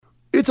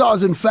It's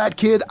Oz and Fat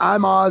Kid.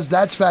 I'm Oz,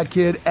 that's Fat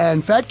Kid,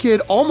 and Fat Kid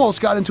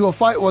almost got into a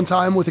fight one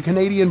time with a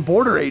Canadian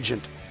border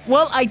agent.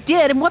 Well, I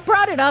did, and what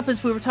brought it up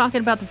is we were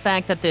talking about the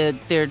fact that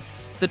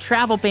the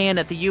travel ban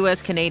at the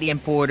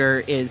U.S.-Canadian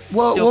border is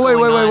still going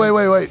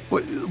on. Wait.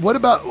 What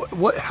about,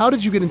 how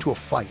did you get into a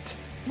fight?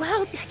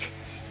 Well, it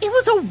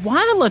was a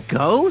while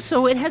ago,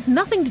 so it has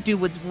nothing to do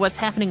with what's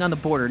happening on the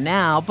border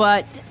now,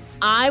 but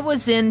I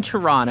was in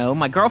Toronto.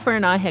 My girlfriend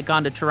and I had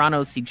gone to Toronto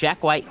to see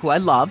Jack White, who I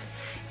love,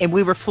 and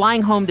we were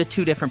flying home to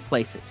two different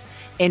places.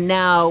 And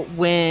now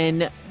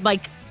when,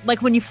 like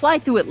when you fly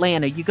through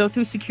Atlanta, you go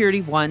through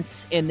security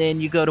once, and then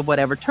you go to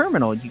whatever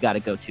terminal you got to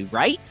go to,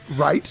 right?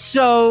 Right.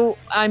 So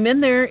I'm in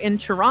there in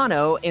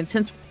Toronto, and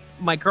since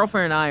my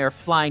girlfriend and I are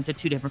flying to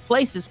two different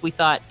places, we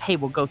thought, hey,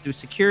 we'll go through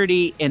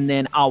security, and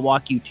then I'll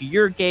walk you to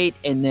your gate,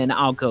 and then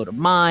I'll go to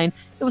mine.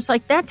 It was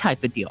like that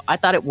type of deal. I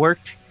thought it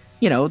worked.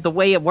 You know, the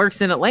way it works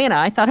in Atlanta,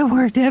 I thought it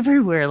worked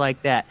everywhere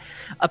like that.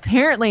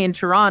 Apparently in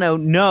Toronto,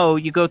 no,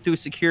 you go through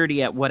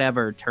security at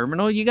whatever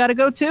terminal you got to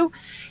go to.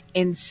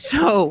 And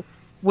so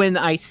when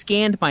I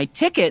scanned my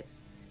ticket,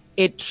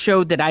 it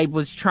showed that I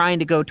was trying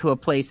to go to a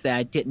place that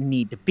I didn't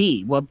need to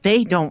be. Well,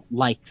 they don't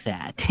like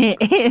that.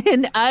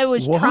 And I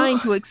was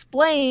trying to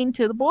explain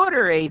to the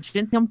border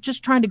agent, I'm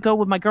just trying to go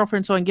with my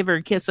girlfriend so I can give her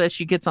a kiss as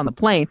she gets on the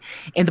plane.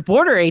 And the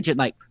border agent,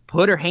 like,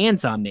 put her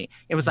hands on me.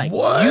 It was like,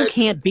 you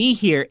can't be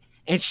here.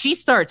 And she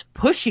starts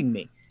pushing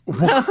me.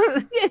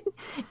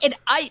 And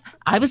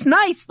I was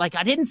nice. Like,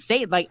 I didn't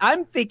say it. Like,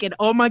 I'm thinking,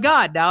 oh, my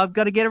God, now I'm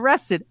going to get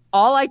arrested.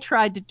 All I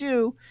tried to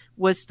do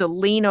was to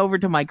lean over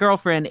to my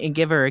girlfriend and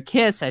give her a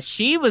kiss as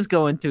she was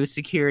going through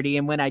security.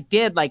 And when I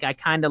did, like, I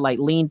kind of, like,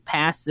 leaned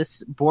past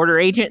this border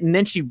agent. And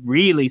then she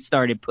really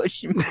started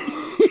pushing me.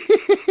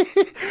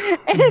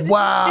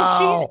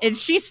 Wow. And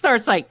she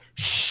starts like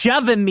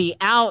shoving me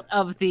out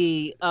of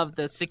the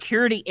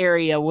security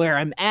area where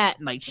I'm at,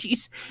 and like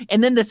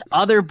and then this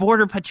other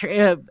border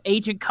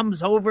agent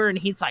comes over and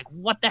he's like,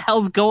 what the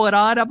hell's going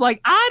on? I'm like,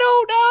 I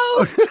don't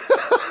know.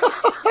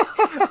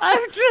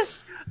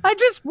 I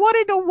just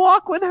wanted to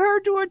walk with her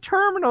to her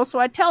terminal. So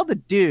I tell the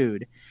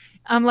dude,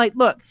 I'm like,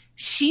 look,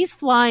 she's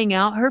flying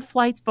out, her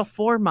flight's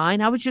before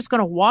mine. I was just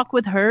gonna walk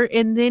with her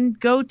and then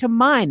go to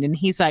mine. And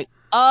he's like,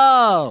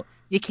 oh,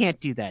 you can't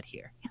do that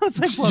here. I was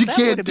like, well, that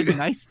would have been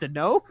nice to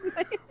know.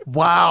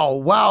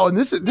 Wow. And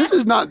this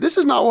is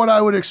not what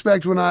I would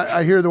expect when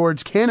I hear the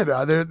words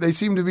Canada. They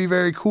seem to be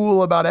very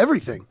cool about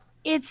everything.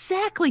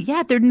 Exactly.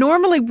 Yeah, they're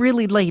normally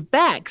really laid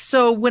back.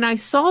 So when I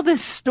saw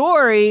this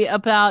story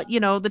about,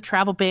 the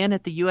travel ban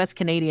at the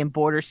U.S.-Canadian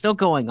border still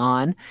going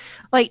on,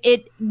 like,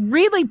 it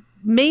really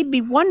made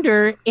me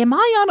wonder, am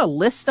I on a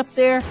list up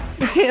there?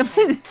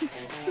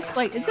 It's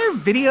like, is there a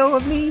video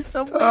of me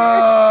somewhere?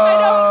 I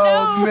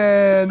don't know.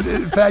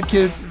 Man, Fat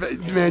Kid,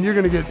 man, you're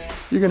gonna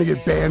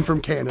get banned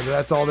from Canada.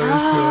 That's all there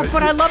is to it.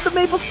 But I love the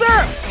maple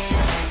syrup.